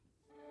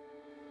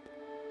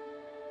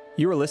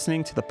You are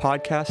listening to the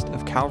podcast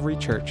of Calvary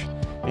Church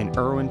in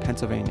Irwin,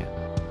 Pennsylvania.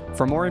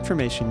 For more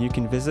information, you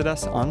can visit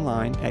us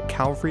online at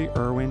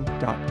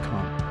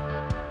calvaryirwin.com.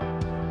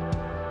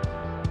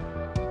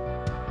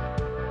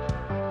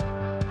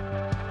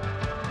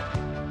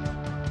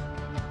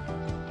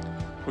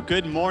 Well,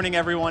 good morning,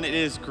 everyone. It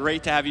is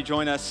great to have you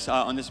join us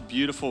on this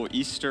beautiful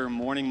Easter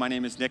morning. My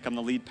name is Nick. I'm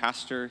the lead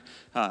pastor.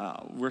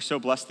 We're so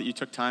blessed that you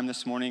took time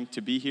this morning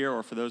to be here,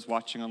 or for those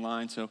watching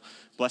online, so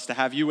blessed to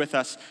have you with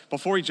us.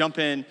 Before we jump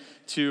in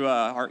to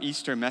our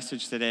Easter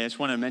message today, I just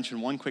want to mention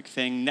one quick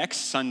thing. Next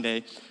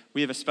Sunday, we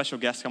have a special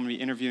guest I'm going to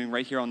be interviewing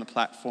right here on the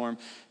platform.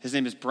 His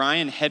name is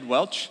Brian Head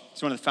Welch.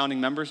 He's one of the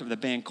founding members of the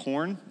band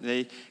Korn.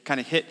 They kind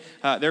of hit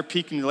their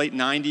peak in the late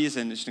 90s,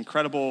 and it's an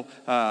incredible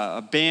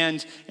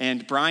band.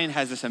 And Brian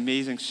has this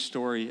amazing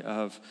story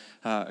of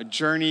a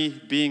journey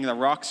being the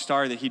rock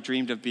star that he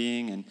dreamed of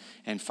being,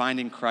 and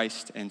finding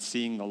Christ and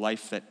seeing the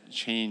life that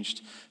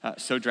changed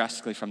so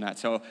drastically from that.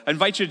 So I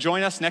invite you to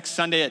join us next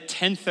Sunday at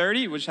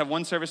 10:30. We'll just have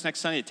one service next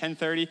Sunday at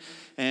 10:30,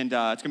 and it's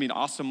going to be an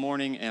awesome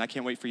morning, and I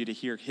can't wait for you to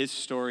hear his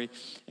story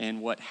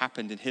and what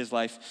happened in his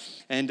life.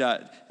 And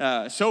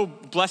so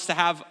blessed to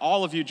have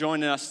all of you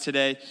joining us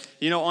today.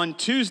 You know, on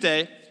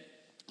Tuesday,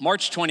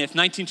 March 20th,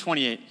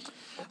 1928,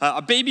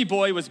 a baby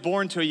boy was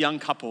born to a young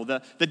couple.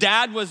 The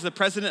dad was the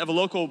president of a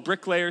local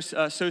bricklayers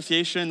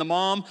association. The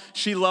mom,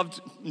 she loved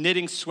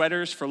knitting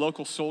sweaters for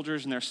local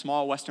soldiers in their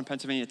small western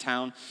Pennsylvania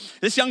town.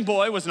 This young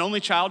boy was an only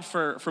child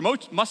for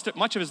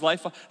much of his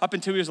life, up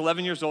until he was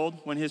 11 years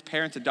old, when his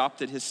parents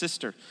adopted his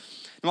sister.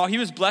 And while he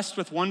was blessed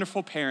with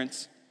wonderful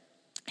parents,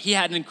 he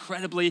had an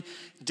incredibly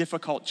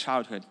difficult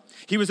childhood.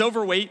 He was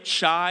overweight,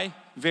 shy,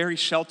 very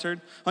sheltered.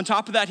 On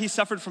top of that, he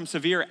suffered from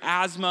severe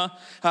asthma,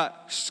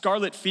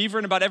 scarlet fever,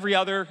 and about every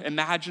other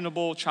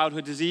imaginable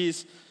childhood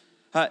disease.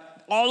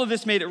 All of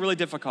this made it really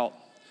difficult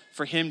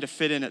for him to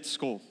fit in at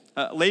school.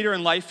 Later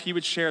in life, he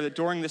would share that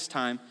during this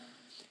time,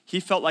 he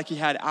felt like he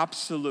had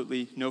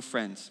absolutely no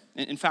friends.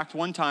 In fact,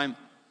 one time,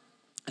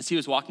 as he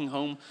was walking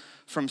home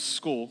from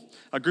school,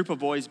 a group of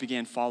boys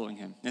began following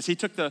him. As he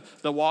took the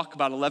walk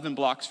about 11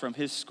 blocks from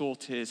his school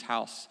to his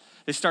house,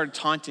 they started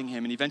taunting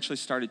him and eventually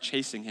started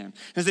chasing him.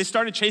 As they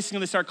started chasing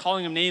him, they started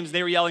calling him names.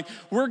 They were yelling,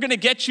 "We're gonna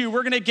get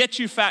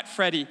you, Fat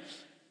Freddy."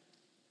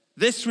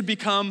 This would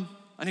become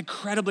an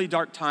incredibly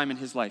dark time in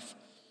his life.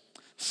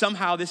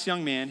 Somehow this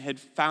young man had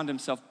found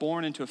himself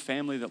born into a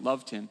family that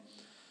loved him,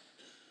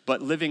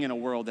 but living in a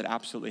world that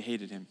absolutely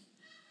hated him.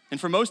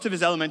 And for most of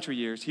his elementary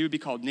years, he would be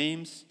called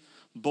names,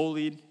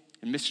 bullied,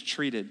 and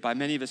mistreated by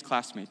many of his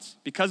classmates.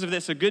 Because of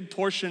this, a good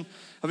portion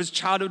of his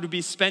childhood would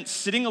be spent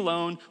sitting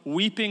alone,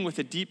 weeping with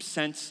a deep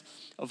sense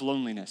of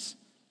loneliness.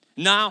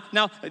 Now,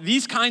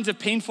 these kinds of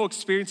painful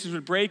experiences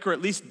would break, or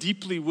at least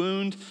deeply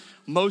wound,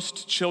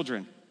 most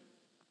children.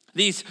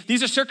 These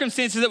are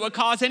circumstances that would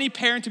cause any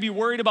parent to be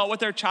worried about what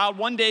their child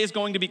one day is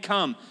going to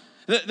become.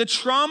 The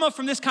trauma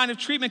from this kind of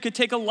treatment could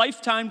take a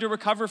lifetime to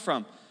recover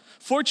from.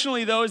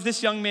 Fortunately, though, as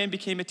this young man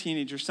became a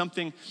teenager,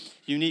 something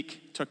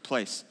unique took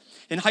place.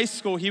 In high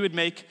school, he would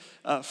make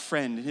a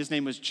friend, and his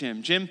name was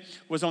Jim. Jim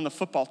was on the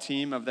football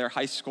team of their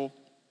high school.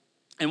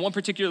 And one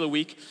particular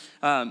week,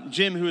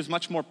 Jim, who was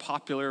much more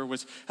popular,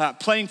 was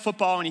playing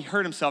football, and he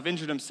hurt himself,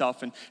 injured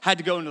himself, and had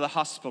to go into the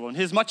hospital. And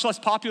his much less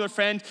popular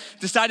friend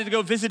decided to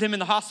go visit him in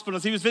the hospital.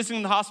 As he was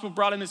visiting the hospital,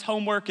 brought him his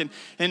homework and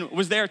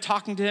was there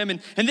talking to him.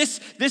 And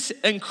this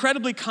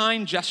incredibly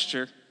kind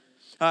gesture,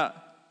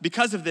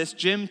 because of this,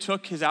 Jim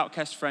took his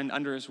outcast friend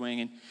under his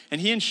wing, and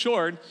he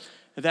ensured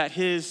that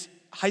his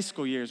high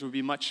school years would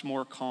be much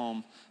more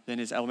calm than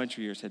his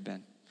elementary years had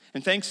been.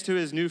 And thanks to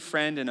his new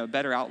friend and a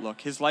better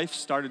outlook, his life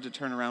started to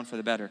turn around for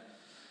the better.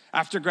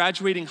 After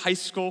graduating high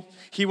school,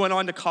 he went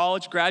on to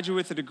college, graduated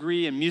with a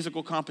degree in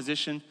musical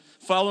composition.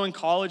 Following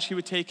college, he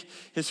would take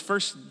his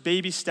first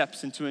baby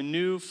steps into a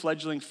new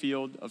fledgling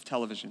field of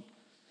television.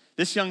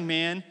 This young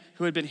man,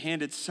 who had been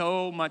handed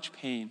so much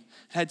pain,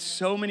 had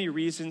so many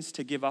reasons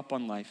to give up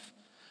on life,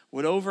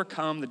 would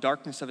overcome the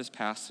darkness of his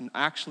past and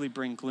actually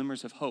bring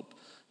glimmers of hope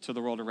to the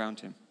world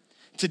around him.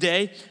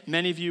 Today,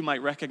 many of you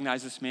might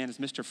recognize this man as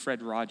Mr.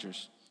 Fred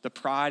Rogers, the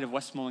pride of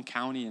Westmoreland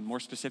County, and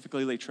more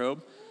specifically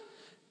Latrobe.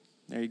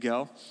 There you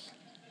go.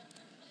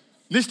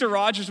 Mr.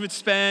 Rogers would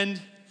spend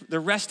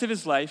the rest of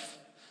his life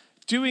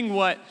doing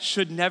what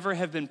should never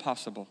have been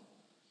possible.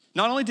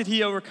 Not only did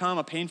he overcome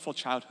a painful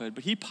childhood,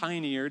 but he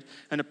pioneered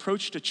an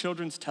approach to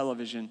children's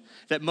television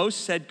that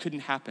most said couldn't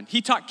happen. He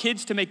taught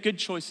kids to make good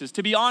choices,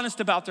 to be honest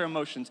about their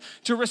emotions,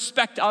 to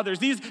respect others.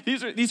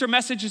 These are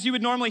messages you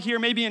would normally hear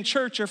maybe in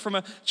church or from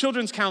a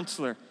children's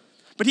counselor.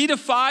 But he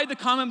defied the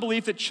common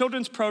belief that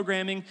children's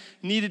programming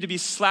needed to be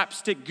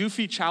slapstick,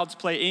 goofy child's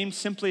play aimed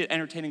simply at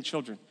entertaining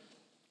children.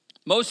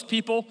 Most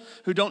people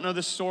who don't know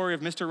the story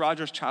of Mr.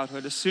 Rogers'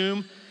 childhood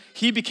assume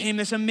he became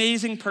this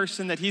amazing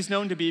person that he's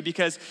known to be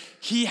because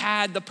he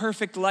had the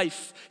perfect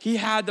life. He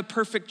had the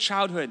perfect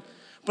childhood.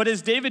 But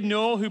as David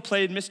Newell, who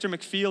played Mr.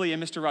 McFeely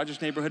in Mr.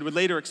 Rogers' Neighborhood, would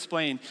later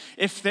explain,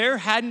 if there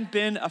hadn't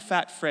been a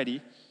Fat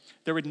Freddy,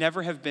 there would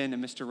never have been a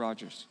Mr.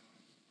 Rogers.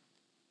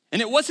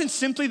 And it wasn't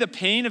simply the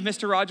pain of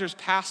Mr. Rogers'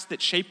 past that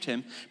shaped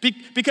him,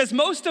 because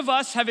most of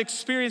us have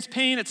experienced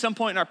pain at some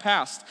point in our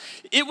past.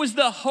 It was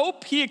the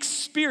hope he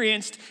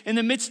experienced in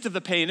the midst of the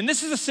pain. And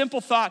this is a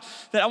simple thought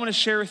that I want to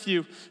share with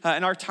you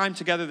in our time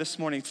together this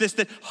morning. It's this,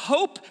 that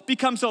hope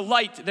becomes a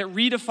light that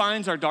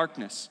redefines our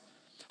darkness.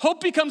 Hope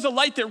becomes a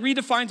light that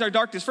redefines our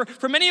darkness.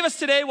 For many of us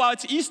today, while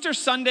it's Easter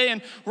Sunday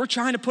and we're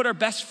trying to put our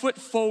best foot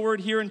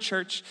forward here in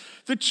church,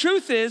 the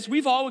truth is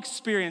we've all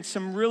experienced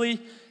some really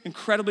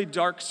incredibly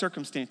dark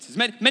circumstances.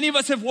 Many of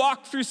us have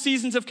walked through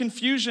seasons of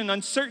confusion,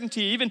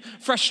 uncertainty, even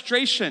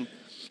frustration.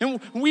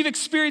 And we've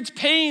experienced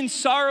pain,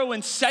 sorrow,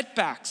 and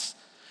setbacks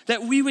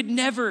that we would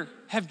never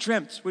have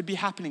dreamt would be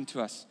happening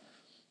to us.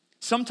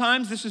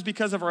 Sometimes this was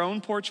because of our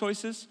own poor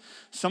choices.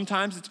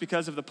 Sometimes it's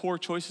because of the poor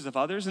choices of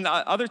others. And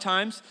other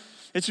times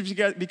it's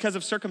because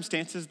of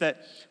circumstances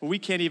that we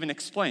can't even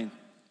explain.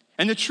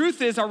 And the truth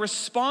is our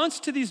response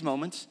to these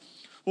moments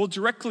will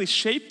directly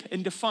shape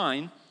and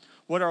define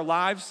what our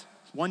lives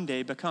one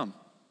day become.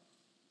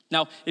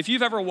 Now, if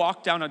you've ever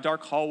walked down a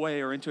dark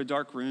hallway or into a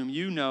dark room,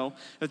 you know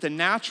that the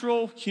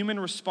natural human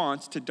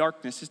response to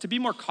darkness is to be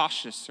more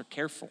cautious or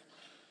careful.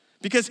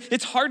 Because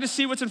it's hard to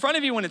see what's in front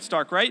of you when it's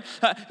dark, right?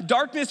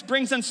 Darkness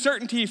brings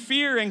uncertainty,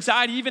 fear,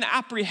 anxiety, even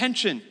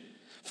apprehension.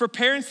 For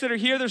parents that are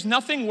here, there's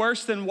nothing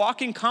worse than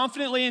walking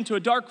confidently into a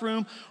dark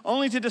room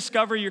only to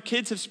discover your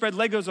kids have spread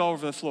Legos all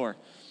over the floor.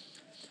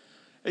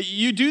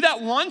 You do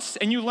that once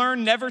and you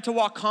learn never to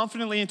walk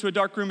confidently into a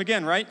dark room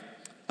again, right?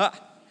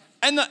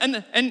 And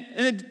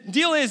the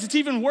deal is, it's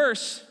even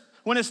worse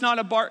when it's not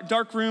a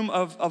dark room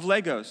of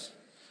Legos,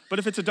 but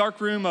if it's a dark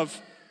room of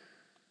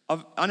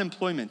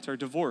unemployment or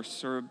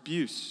divorce or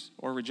abuse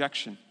or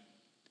rejection.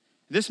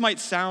 This might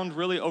sound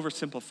really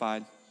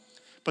oversimplified,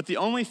 but the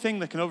only thing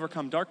that can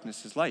overcome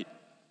darkness is light.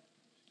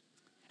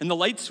 And the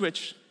light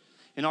switch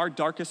in our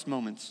darkest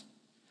moments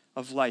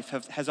of life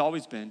has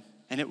always been,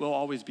 and it will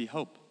always be,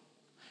 hope.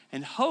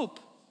 And hope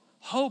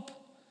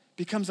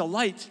becomes a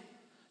light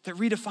that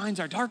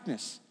redefines our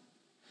darkness.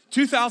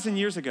 2,000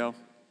 years ago,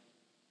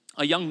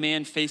 a young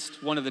man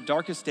faced one of the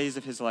darkest days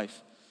of his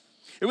life.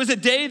 It was a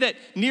day that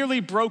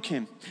nearly broke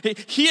him.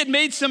 He had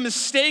made some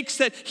mistakes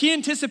that he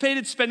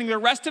anticipated spending the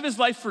rest of his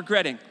life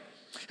regretting.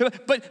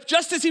 But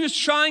just as he was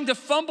trying to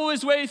fumble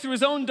his way through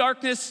his own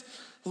darkness,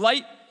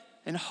 light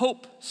and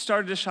hope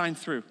started to shine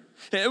through.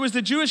 It was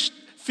the Jewish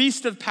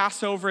feast of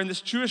Passover, and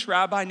this Jewish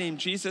rabbi named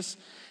Jesus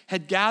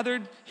had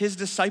gathered his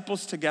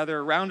disciples together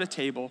around a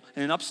table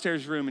in an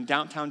upstairs room in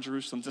downtown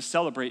Jerusalem to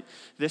celebrate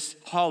this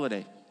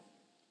holiday.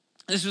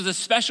 This was a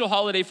special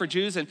holiday for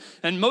Jews,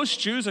 and most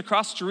Jews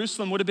across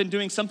Jerusalem would have been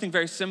doing something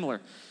very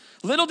similar.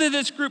 Little did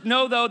this group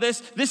know, though,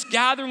 this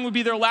gathering would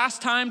be their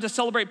last time to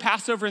celebrate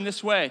Passover in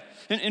this way.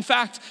 In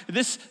fact,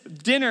 this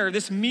dinner,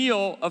 this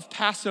meal of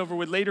Passover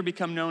would later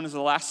become known as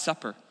the Last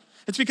Supper.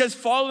 It's because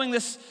following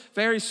this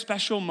very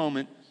special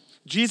moment,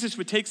 Jesus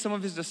would take some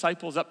of his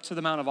disciples up to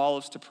the Mount of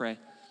Olives to pray.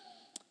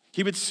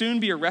 He would soon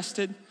be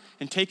arrested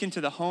and taken to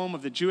the home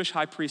of the Jewish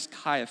high priest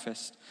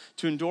Caiaphas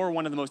to endure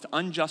one of the most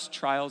unjust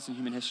trials in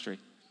human history.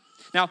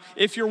 Now,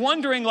 if you're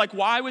wondering,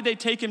 why would they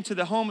take him to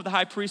the home of the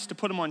high priest to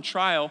put him on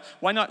trial?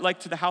 Why not,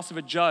 to the house of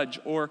a judge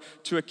or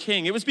to a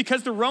king? It was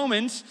because the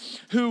Romans,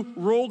 who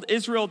ruled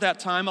Israel at that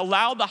time,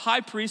 allowed the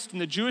high priest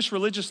and the Jewish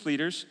religious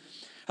leaders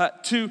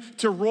to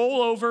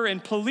roll over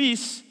and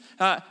police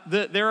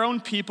their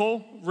own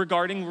people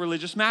regarding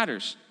religious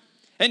matters.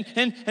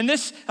 And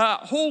this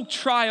whole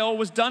trial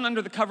was done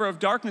under the cover of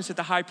darkness at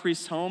the high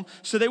priest's home,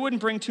 so they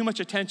wouldn't bring too much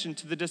attention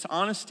to the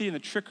dishonesty and the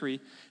trickery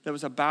that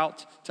was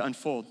about to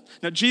unfold.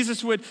 Now,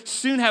 Jesus would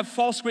soon have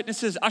false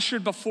witnesses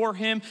ushered before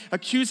him,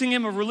 accusing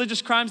him of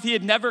religious crimes he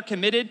had never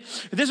committed.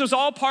 This was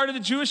all part of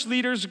the Jewish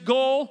leaders'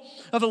 goal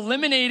of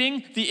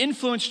eliminating the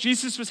influence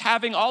Jesus was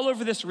having all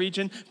over this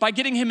region by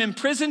getting him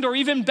imprisoned, or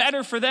even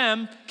better for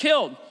them,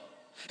 killed.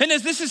 And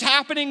as this is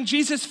happening,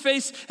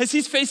 as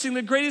he's facing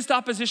the greatest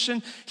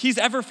opposition he's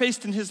ever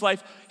faced in his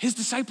life, his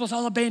disciples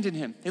all abandoned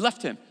him. They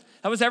left him.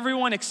 That was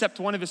everyone except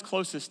one of his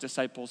closest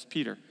disciples,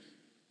 Peter.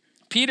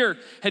 Peter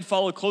had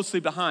followed closely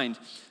behind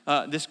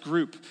this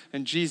group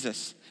and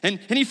Jesus. And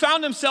he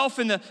found himself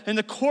in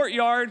the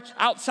courtyard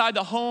outside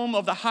the home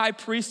of the high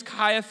priest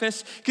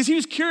Caiaphas, because he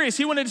was curious.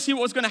 He wanted to see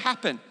what was going to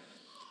happen.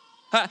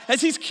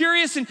 As he's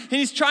curious and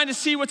he's trying to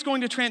see what's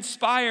going to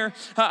transpire,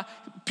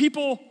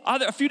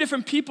 a few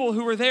different people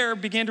who were there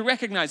began to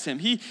recognize him.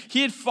 He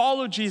had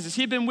followed Jesus.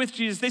 He had been with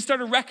Jesus. They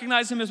started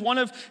recognizing him as one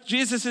of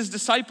Jesus'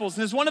 disciples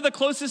and as one of the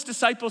closest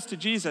disciples to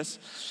Jesus.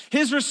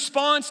 His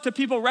response to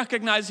people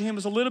recognizing him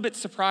was a little bit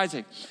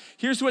surprising.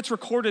 Here's what's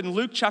recorded in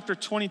Luke chapter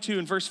 22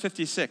 and verse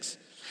 56.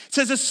 It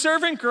says, a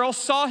servant girl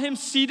saw him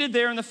seated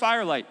there in the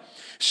firelight.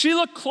 She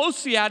looked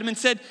closely at him and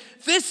said,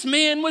 this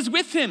man was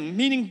with him,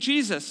 meaning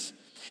Jesus.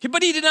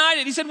 But he denied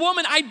it. He said,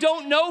 woman, I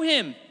don't know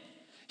him.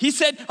 He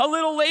said a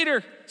little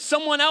later,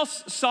 someone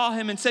else saw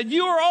him and said,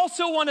 you are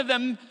also one of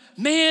them.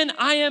 Man,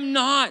 I am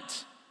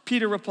not,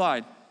 Peter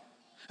replied.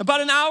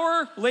 About an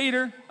hour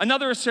later,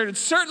 another asserted,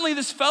 certainly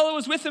this fellow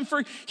was with him,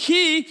 for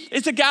he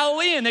is a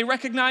Galilean. They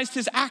recognized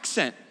his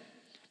accent.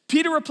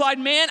 Peter replied,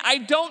 "Man, I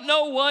don't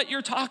know what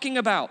you're talking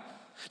about."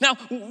 Now,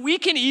 we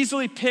can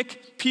easily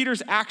pick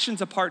Peter's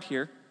actions apart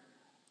here,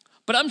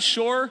 but I'm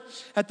sure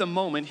at the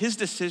moment his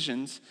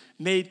decisions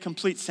made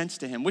complete sense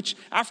to him, which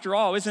after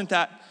all, isn't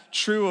that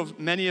true of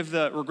many of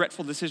the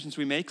regretful decisions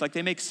we make? Like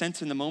they make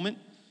sense in the moment.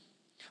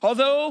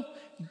 Although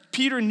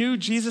Peter knew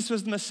Jesus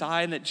was the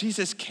Messiah and that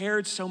Jesus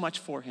cared so much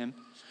for him,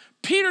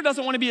 Peter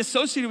doesn't want to be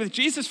associated with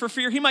Jesus for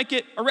fear he might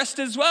get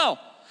arrested as well.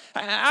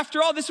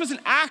 After all, this was an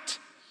act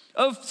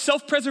of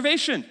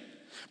self-preservation.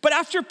 But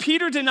after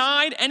Peter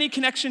denied any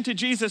connection to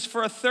Jesus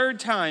for a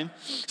third time,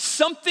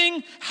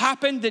 something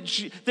happened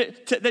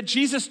that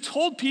Jesus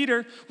told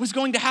Peter was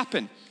going to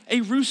happen.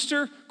 A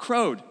rooster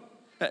crowed.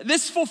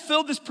 This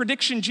fulfilled this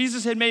prediction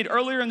Jesus had made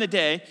earlier in the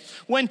day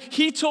when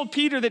he told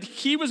Peter that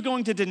he was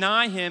going to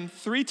deny him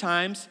 3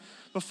 times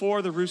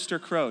before the rooster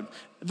crowed.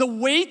 The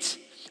weight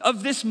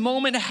of this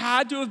moment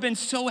had to have been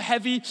so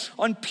heavy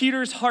on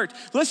Peter's heart.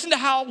 Listen to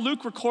how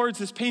Luke records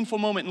this painful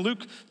moment in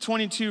Luke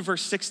 22,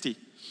 verse 60.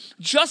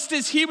 Just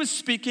as he was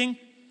speaking,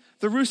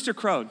 the rooster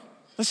crowed.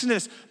 Listen to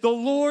this. The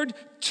Lord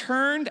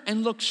turned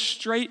and looked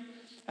straight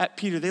at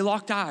Peter. They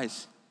locked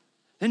eyes.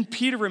 Then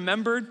Peter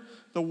remembered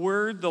the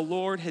word the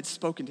Lord had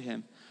spoken to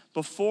him.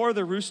 Before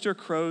the rooster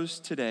crows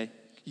today,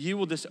 you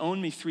will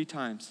disown me 3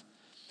 times.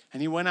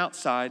 And he went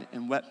outside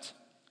and wept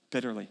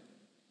bitterly.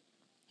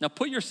 Now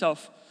put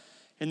yourself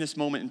in this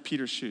moment in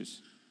Peter's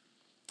shoes.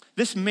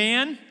 This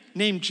man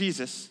named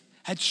Jesus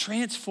had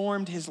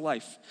transformed his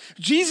life.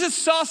 Jesus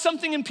saw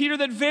something in Peter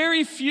that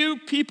very few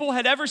people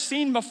had ever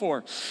seen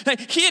before.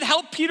 He had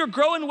helped Peter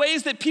grow in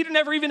ways that Peter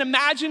never even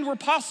imagined were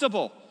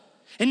possible.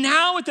 And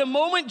now at the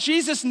moment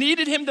Jesus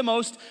needed him the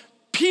most,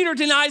 Peter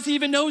denies he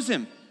even knows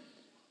him.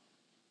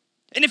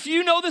 And if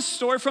you know the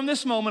story from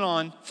this moment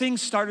on,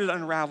 things started to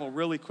unravel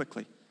really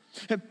quickly.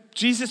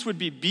 Jesus would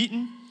be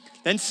beaten,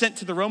 then sent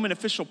to the Roman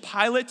official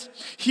Pilate.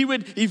 He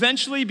would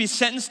eventually be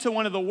sentenced to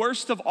one of the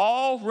worst of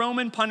all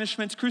Roman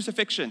punishments,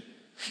 crucifixion.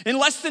 In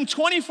less than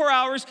 24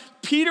 hours,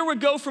 Peter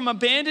would go from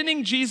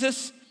abandoning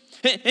Jesus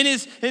in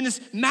his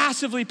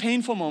massively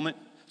painful moment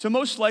to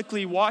most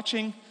likely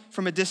watching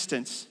from a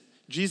distance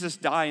Jesus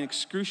die an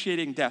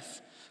excruciating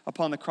death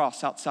upon the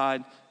cross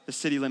outside the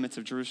city limits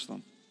of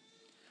Jerusalem.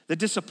 The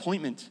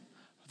disappointment,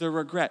 the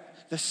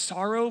regret, the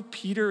sorrow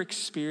Peter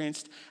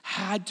experienced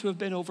had to have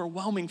been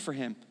overwhelming for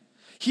him.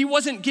 He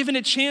wasn't given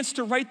a chance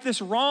to right this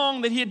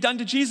wrong that he had done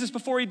to Jesus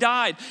before he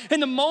died.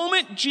 And the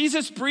moment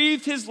Jesus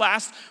breathed his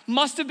last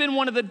must have been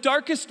one of the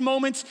darkest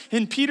moments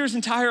in Peter's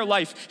entire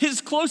life.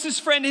 His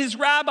closest friend, his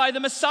rabbi, the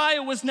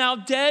Messiah, was now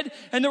dead,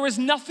 and there was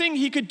nothing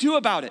he could do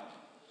about it.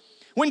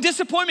 When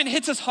disappointment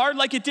hits us hard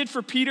like it did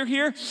for Peter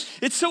here,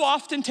 it so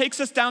often takes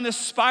us down this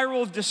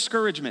spiral of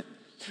discouragement.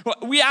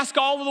 We ask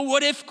all of the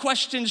what-if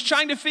questions,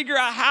 trying to figure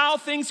out how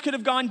things could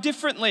have gone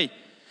differently.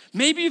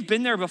 Maybe you've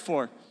been there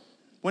before.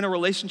 When a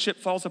relationship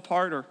falls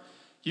apart or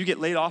you get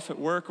laid off at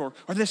work or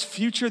this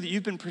future that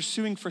you've been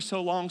pursuing for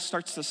so long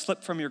starts to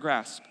slip from your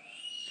grasp.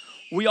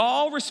 We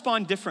all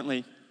respond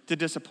differently to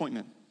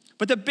disappointment.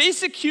 But the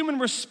basic human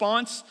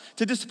response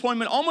to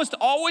disappointment almost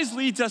always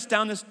leads us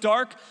down this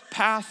dark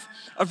path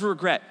of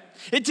regret.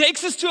 It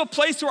takes us to a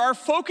place where our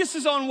focus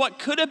is on what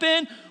could have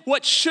been,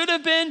 what should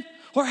have been,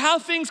 or how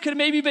things could have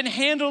maybe been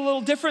handled a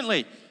little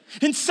differently.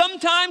 And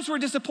sometimes we're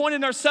disappointed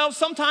in ourselves,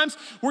 sometimes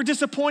we're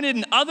disappointed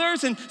in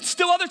others, and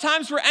still other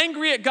times we're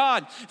angry at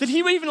God that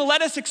he would even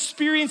let us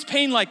experience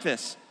pain like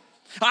this.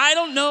 I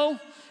don't know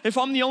if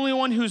I'm the only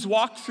one who's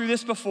walked through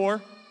this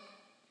before,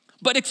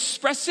 but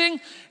expressing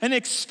and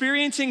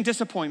experiencing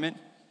disappointment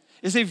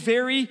is a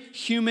very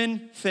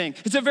human thing.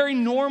 It's a very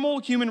normal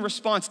human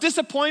response.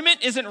 Disappointment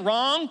isn't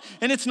wrong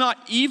and it's not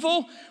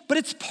evil, but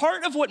it's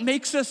part of what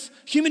makes us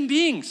human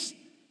beings.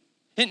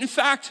 And in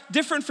fact,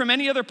 different from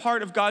any other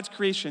part of God's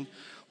creation,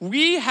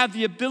 we have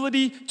the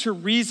ability to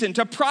reason,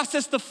 to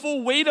process the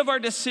full weight of our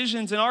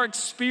decisions and our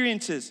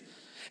experiences.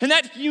 And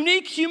that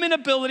unique human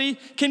ability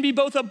can be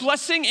both a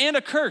blessing and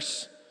a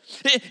curse.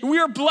 We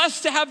are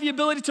blessed to have the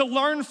ability to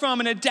learn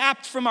from and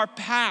adapt from our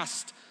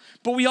past,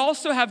 but we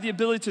also have the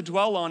ability to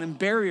dwell on and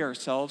bury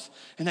ourselves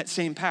in that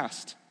same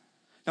past.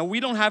 Now, we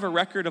don't have a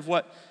record of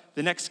what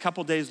the next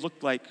couple days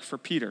looked like for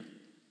Peter,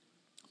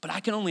 but I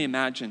can only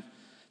imagine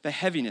the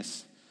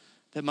heaviness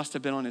that must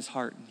have been on his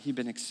heart and he'd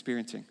been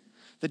experiencing.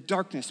 The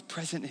darkness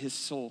present in his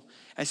soul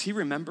as he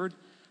remembered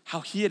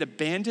how he had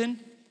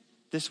abandoned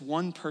this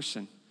one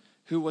person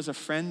who was a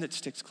friend that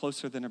sticks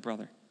closer than a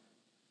brother.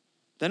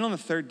 Then on the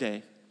 3rd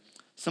day,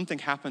 something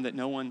happened that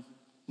no one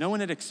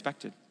had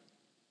expected.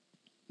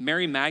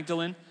 Mary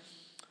Magdalene,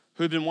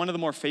 who had been one of the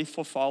more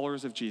faithful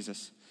followers of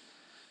Jesus,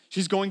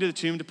 she's going to the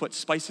tomb to put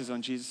spices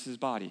on Jesus'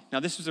 body. Now,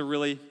 this was a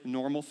really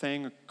normal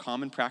thing, a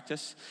common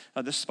practice.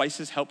 The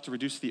spices helped to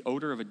reduce the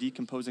odor of a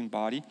decomposing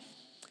body.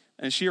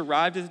 And as she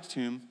arrived at the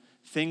tomb,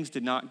 things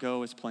did not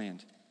go as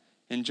planned.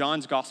 In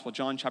John's gospel,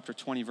 John chapter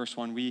 20, verse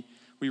 1, we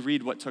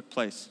read what took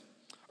place.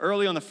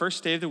 Early on the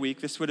 1st day of the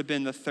week, this would have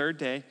been the 3rd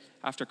day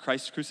after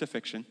Christ's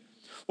crucifixion,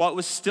 while it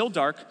was still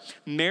dark,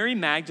 Mary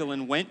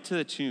Magdalene went to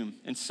the tomb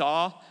and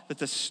saw that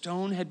the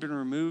stone had been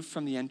removed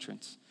from the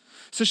entrance.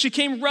 So she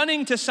came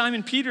running to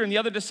Simon Peter and the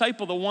other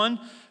disciple, the one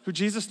who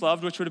Jesus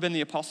loved, which would have been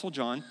the Apostle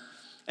John,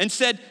 and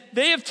said,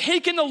 they have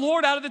taken the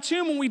Lord out of the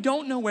tomb and we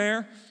don't know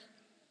where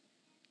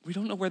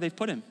they've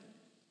put him.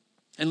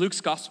 In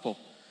Luke's gospel,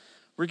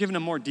 we're given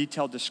a more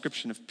detailed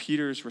description of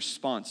Peter's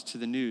response to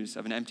the news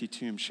of an empty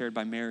tomb shared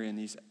by Mary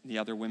and the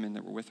other women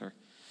that were with her.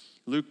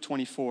 Luke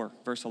 24,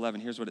 verse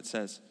 11, here's what it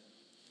says.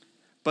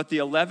 But the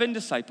 11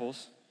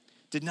 disciples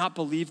did not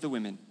believe the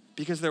women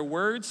because their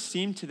words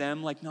seemed to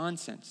them like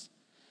nonsense.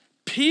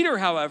 Peter,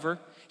 however,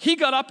 he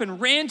got up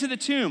and ran to the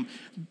tomb.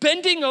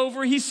 Bending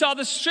over, he saw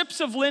the strips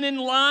of linen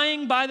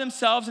lying by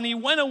themselves, and he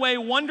went away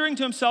wondering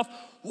to himself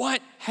what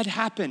had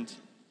happened.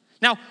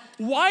 Now,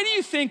 why do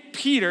you think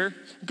Peter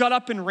got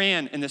up and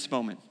ran in this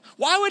moment?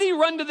 Why would he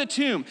run to the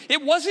tomb?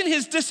 It wasn't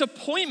his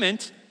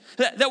disappointment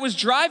that was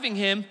driving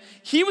him.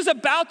 He was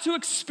about to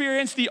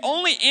experience the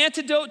only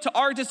antidote to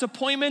our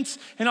disappointments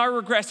and our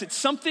regrets. It's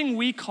something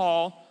we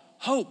call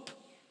hope.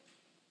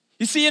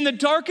 You see, in the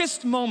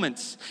darkest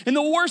moments, in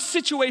the worst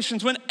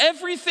situations, when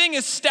everything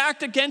is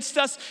stacked against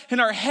us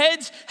and our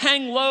heads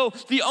hang low,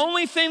 the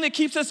only thing that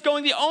keeps us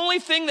going, the only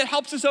thing that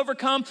helps us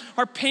overcome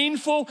our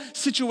painful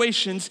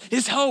situations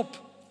is hope.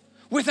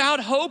 Without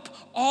hope,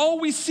 all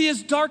we see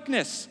is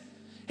darkness.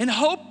 And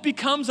hope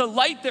becomes a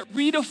light that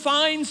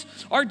redefines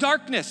our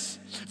darkness.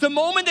 The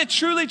moment that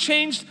truly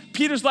changed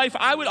Peter's life,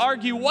 I would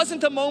argue,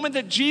 wasn't the moment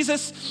that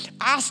Jesus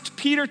asked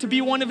Peter to be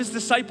one of his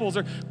disciples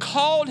or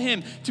called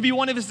him to be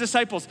one of his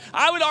disciples.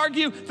 I would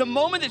argue the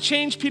moment that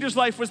changed Peter's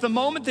life was the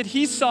moment that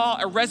he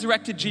saw a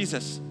resurrected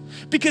Jesus.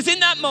 Because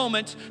in that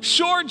moment,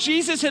 sure,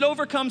 Jesus had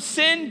overcome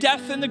sin,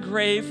 death, and the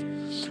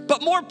grave,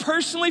 but more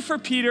personally for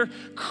Peter,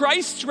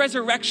 Christ's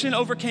resurrection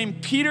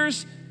overcame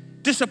Peter's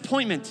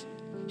disappointment,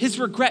 his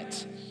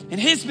regret, and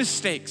his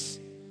mistakes.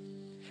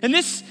 And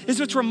this is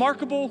what's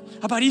remarkable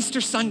about Easter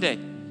Sunday.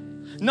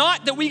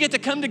 Not that we get to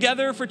come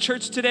together for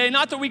church today,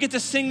 not that we get to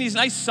sing these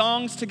nice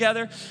songs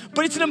together,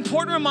 but it's an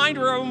important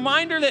reminder, a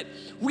reminder that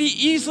we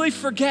easily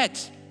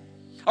forget.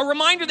 A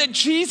reminder that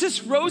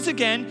Jesus rose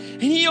again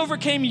and he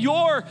overcame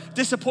your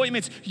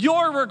disappointments,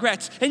 your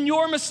regrets, and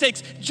your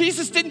mistakes.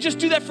 Jesus didn't just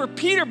do that for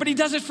Peter, but he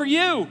does it for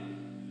you.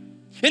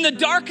 In the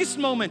darkest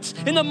moments,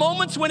 in the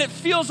moments when it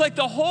feels like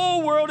the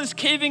whole world is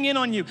caving in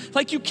on you,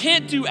 like you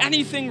can't do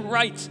anything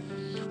right,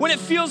 when it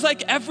feels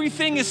like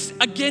everything is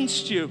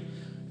against you,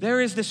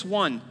 there is this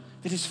one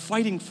that is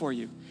fighting for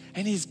you,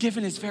 and he's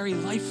given his very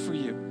life for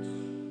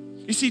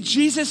you. You see,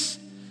 Jesus,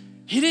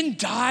 he didn't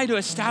die to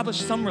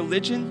establish some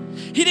religion.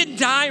 He didn't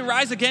die and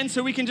rise again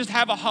so we can just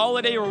have a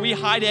holiday where we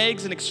hide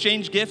eggs and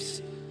exchange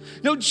gifts.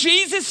 No,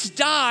 Jesus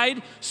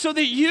died so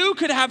that you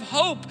could have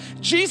hope.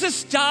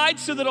 Jesus died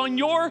so that on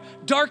your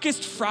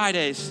darkest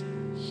Fridays,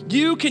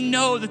 you can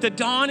know that the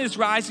dawn is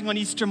rising on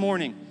Easter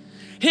morning.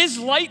 His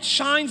light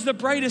shines the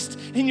brightest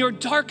in your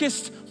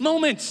darkest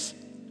moments.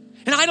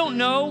 And I don't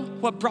know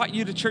what brought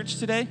you to church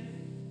today.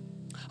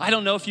 I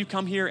don't know if you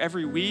come here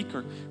every week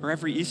or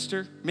every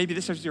Easter. Maybe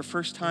this is your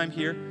first time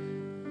here.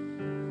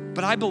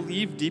 But I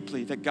believe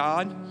deeply that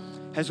God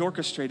has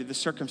orchestrated the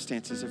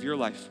circumstances of your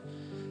life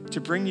to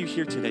bring you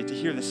here today to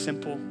hear the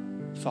simple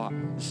thought,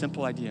 the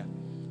simple idea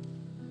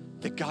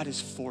that God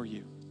is for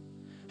you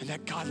and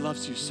that God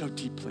loves you so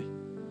deeply.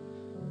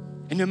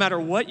 And no matter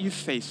what you've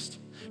faced,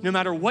 no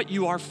matter what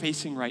you are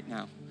facing right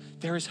now,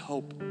 there is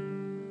hope.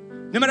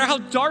 No matter how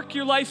dark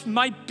your life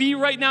might be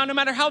right now, no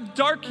matter how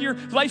dark your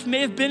life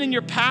may have been in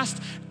your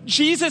past,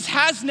 Jesus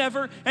has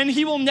never and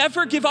he will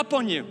never give up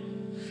on you.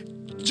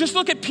 Just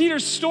look at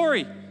Peter's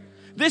story.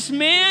 This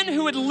man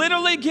who had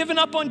literally given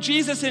up on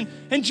Jesus in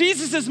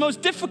Jesus'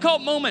 most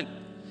difficult moment.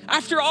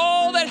 After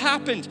all that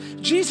happened,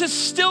 Jesus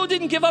still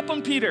didn't give up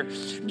on Peter.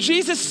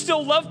 Jesus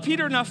still loved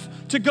Peter enough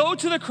to go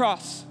to the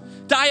cross,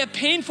 die a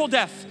painful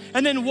death,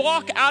 and then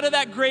walk out of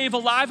that grave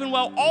alive and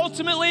well,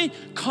 ultimately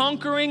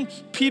conquering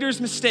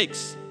Peter's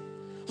mistakes.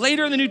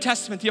 Later in the New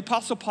Testament, the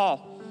Apostle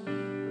Paul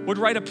would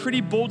write a pretty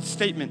bold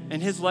statement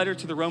in his letter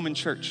to the Roman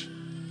church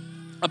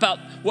about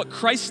what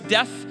Christ's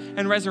death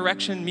and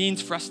resurrection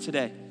means for us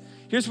today.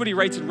 Here's what he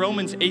writes in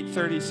Romans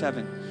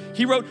 8:37.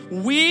 He wrote,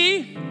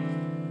 "We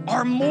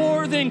are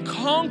more than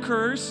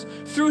conquerors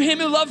through him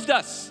who loved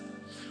us."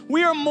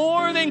 We are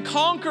more than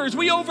conquerors.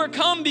 We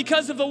overcome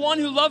because of the one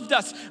who loved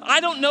us. I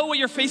don't know what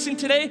you're facing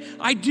today.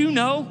 I do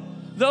know,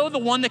 though, the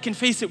one that can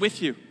face it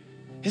with you.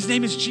 His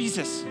name is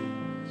Jesus.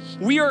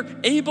 We are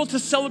able to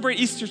celebrate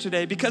Easter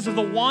today because of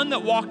the one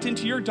that walked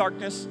into your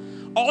darkness,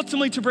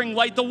 ultimately to bring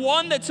light, the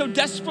one that so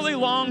desperately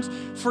longs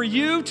for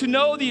you to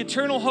know the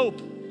eternal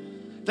hope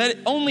that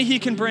only he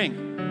can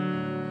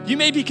bring. You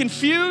may be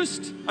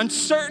confused,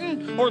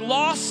 uncertain, or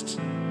lost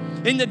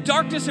in the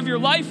darkness of your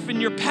life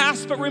and your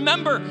past, but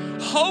remember,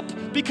 hope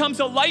becomes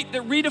a light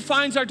that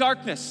redefines our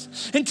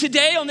darkness. And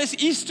today, on this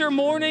Easter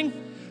morning,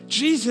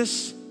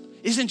 Jesus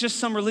isn't just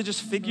some religious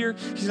figure.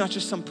 He's not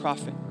just some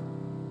prophet.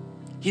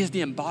 He is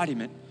the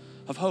embodiment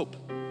of hope.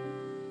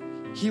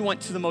 He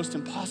went to the most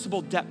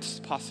impossible depths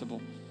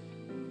possible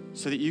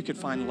so that you could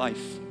find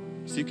life,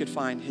 so you could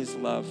find his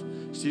love,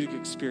 so you could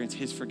experience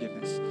his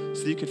forgiveness,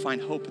 so that you could find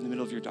hope in the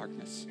middle of your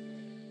darkness.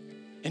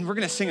 And we're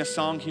going to sing a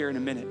song here in a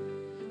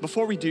minute.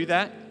 Before we do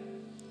that,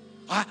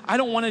 I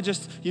don't want to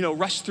just,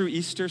 rush through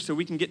Easter so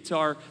we can get to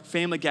our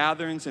family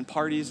gatherings and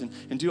parties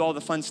and do all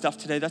the fun stuff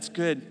today. That's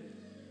good.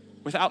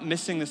 Without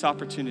missing this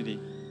opportunity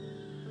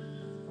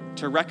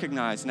to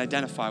recognize and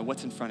identify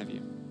what's in front of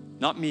you.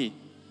 Not me,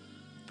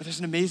 but there's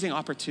an amazing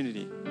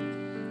opportunity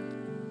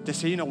to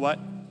say, you know what?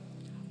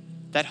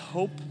 That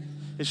hope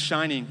is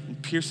shining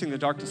and piercing the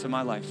darkness of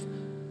my life.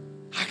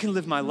 I can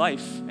live my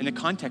life in the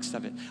context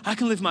of it. I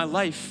can live my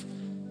life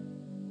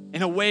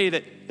in a way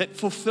that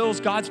fulfills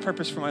God's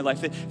purpose for my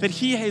life, that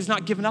he has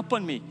not given up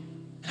on me,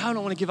 and I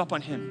don't want to give up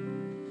on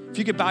him. If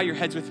you could bow your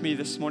heads with me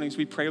this morning as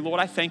we pray. Lord,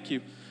 I thank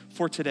you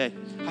for today.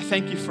 I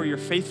thank you for your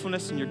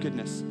faithfulness and your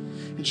goodness.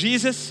 And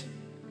Jesus,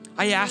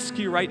 I ask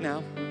you right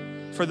now,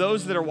 for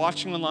those that are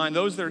watching online,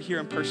 those that are here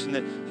in person,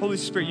 that Holy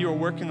Spirit, you are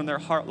working on their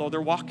heart, Lord.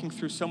 They're walking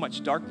through so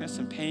much darkness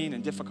and pain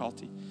and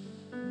difficulty.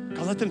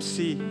 God, let them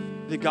see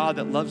the God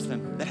that loves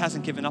them, that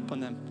hasn't given up on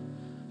them,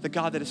 the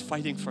God that is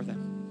fighting for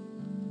them.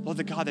 Lord,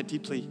 the God that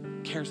deeply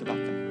cares about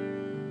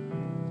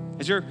them.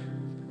 As your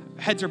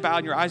heads are bowed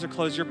and your eyes are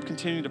closed, you're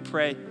continuing to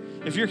pray.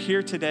 If you're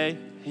here today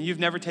and you've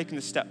never taken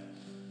the step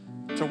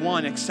to,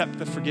 one, accept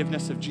the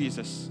forgiveness of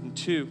Jesus, and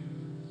two,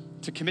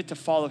 to commit to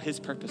follow his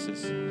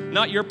purposes.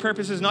 Not your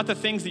purposes, not the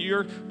things that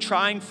you're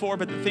trying for,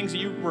 but the things that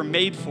you were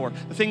made for,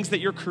 the things that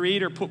your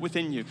Creator put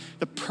within you,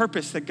 the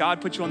purpose that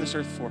God put you on this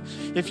earth for.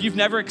 If you've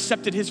never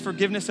accepted his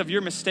forgiveness of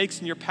your mistakes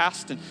in your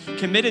past and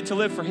committed to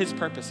live for his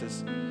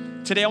purposes,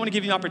 today I want to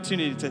give you an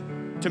opportunity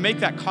to make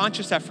that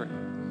conscious effort,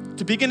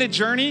 to begin a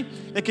journey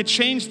that could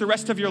change the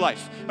rest of your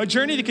life, a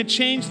journey that could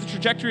change the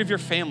trajectory of your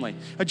family,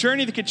 a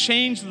journey that could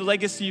change the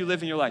legacy you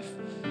live in your life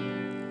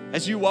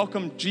as you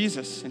welcome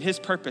Jesus and his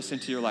purpose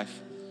into your life.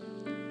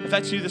 If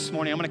that's you this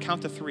morning, I'm going to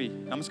count to 3.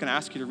 I'm just going to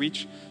ask you to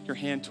reach your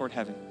hand toward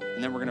heaven,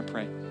 and then we're going to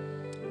pray.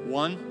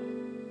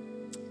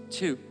 1,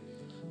 2,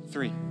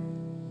 3.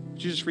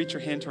 Would you just reach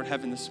your hand toward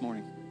heaven this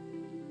morning?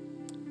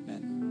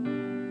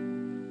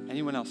 Amen.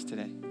 Anyone else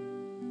today?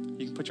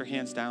 You can put your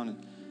hands down,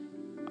 and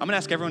I'm going to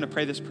ask everyone to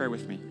pray this prayer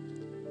with me.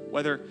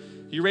 Whether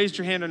you raised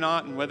your hand or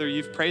not, and whether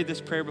you've prayed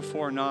this prayer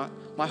before or not,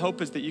 my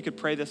hope is that you could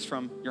pray this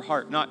from your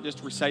heart, not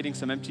just reciting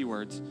some empty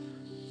words.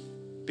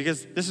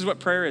 Because this is what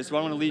prayer is, what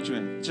I want to lead you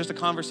in. It's just a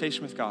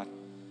conversation with God.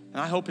 And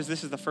I hope is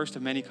this is the first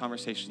of many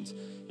conversations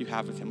you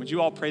have with him. Would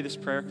you all pray this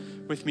prayer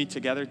with me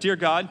together? Dear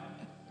God,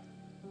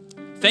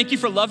 thank you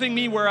for loving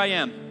me where I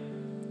am.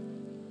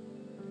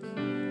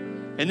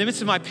 In the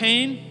midst of my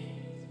pain,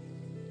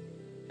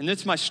 in the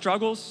midst of my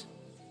struggles,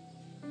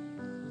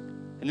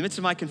 in the midst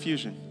of my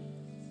confusion,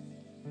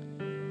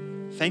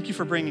 thank you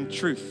for bringing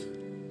truth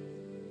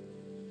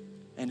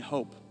and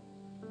hope.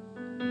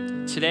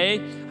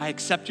 Today, I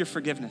accept your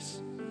forgiveness.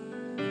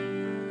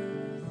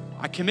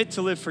 I commit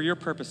to live for your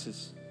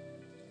purposes.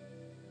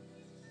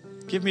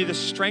 Give me the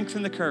strength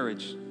and the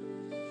courage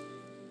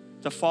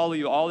to follow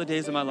you all the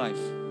days of my life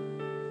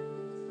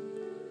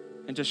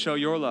and to show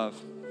your love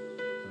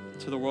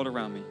to the world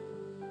around me.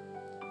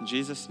 In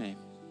Jesus' name,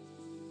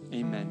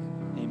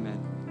 amen,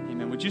 amen,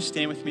 amen. Would you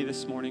stand with me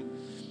this morning?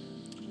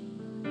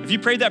 If you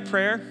prayed that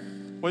prayer,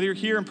 whether you're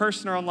here in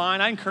person or online,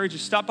 I encourage you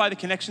to stop by the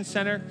Connection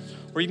Center,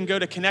 or you can go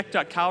to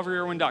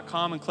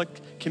connect.calvaryirwin.com and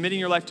click Committing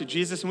Your Life to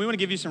Jesus. And we want to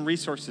give you some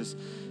resources.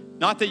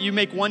 Not that you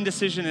make one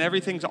decision and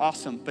everything's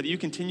awesome, but that you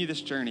continue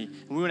this journey.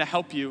 And we want to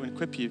help you and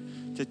equip you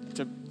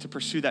to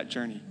pursue that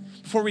journey.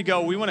 Before we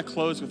go, we want to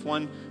close with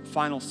one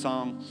final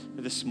song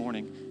this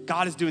morning.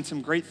 God is doing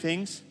some great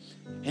things,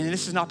 and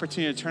this is an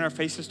opportunity to turn our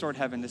faces toward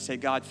heaven to say,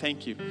 God,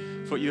 thank you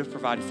for what you have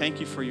provided. Thank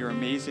you for your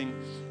amazing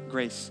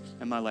grace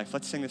in my life.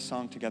 Let's sing this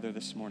song together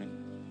this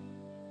morning.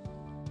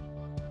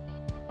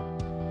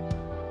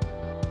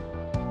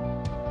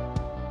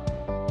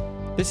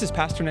 This is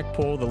Pastor Nick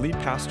Poole, the lead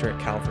pastor at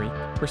Calvary.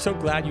 We're so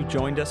glad you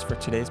joined us for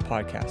today's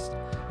podcast.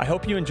 I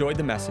hope you enjoyed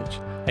the message.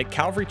 At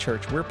Calvary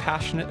Church, we're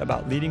passionate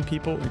about leading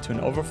people into an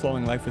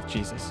overflowing life with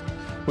Jesus.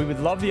 We would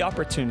love the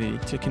opportunity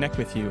to connect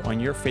with you on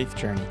your faith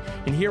journey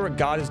and hear what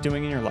God is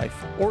doing in your life,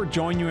 or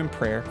join you in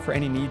prayer for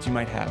any needs you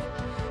might have.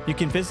 You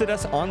can visit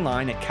us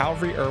online at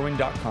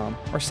calvaryirwin.com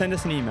or send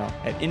us an email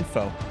at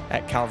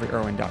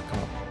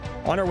info@calvaryirwin.com.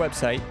 On our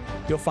website,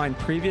 you'll find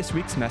previous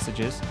week's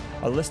messages,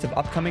 a list of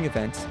upcoming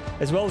events,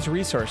 as well as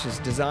resources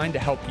designed to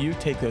help you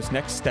take those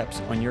next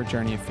steps on your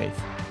journey of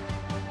faith.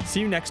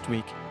 See you next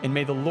week, and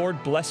may the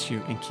Lord bless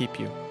you and keep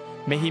you.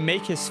 May he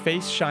make his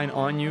face shine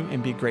on you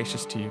and be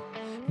gracious to you.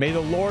 May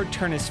the Lord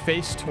turn his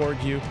face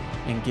toward you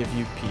and give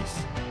you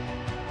peace.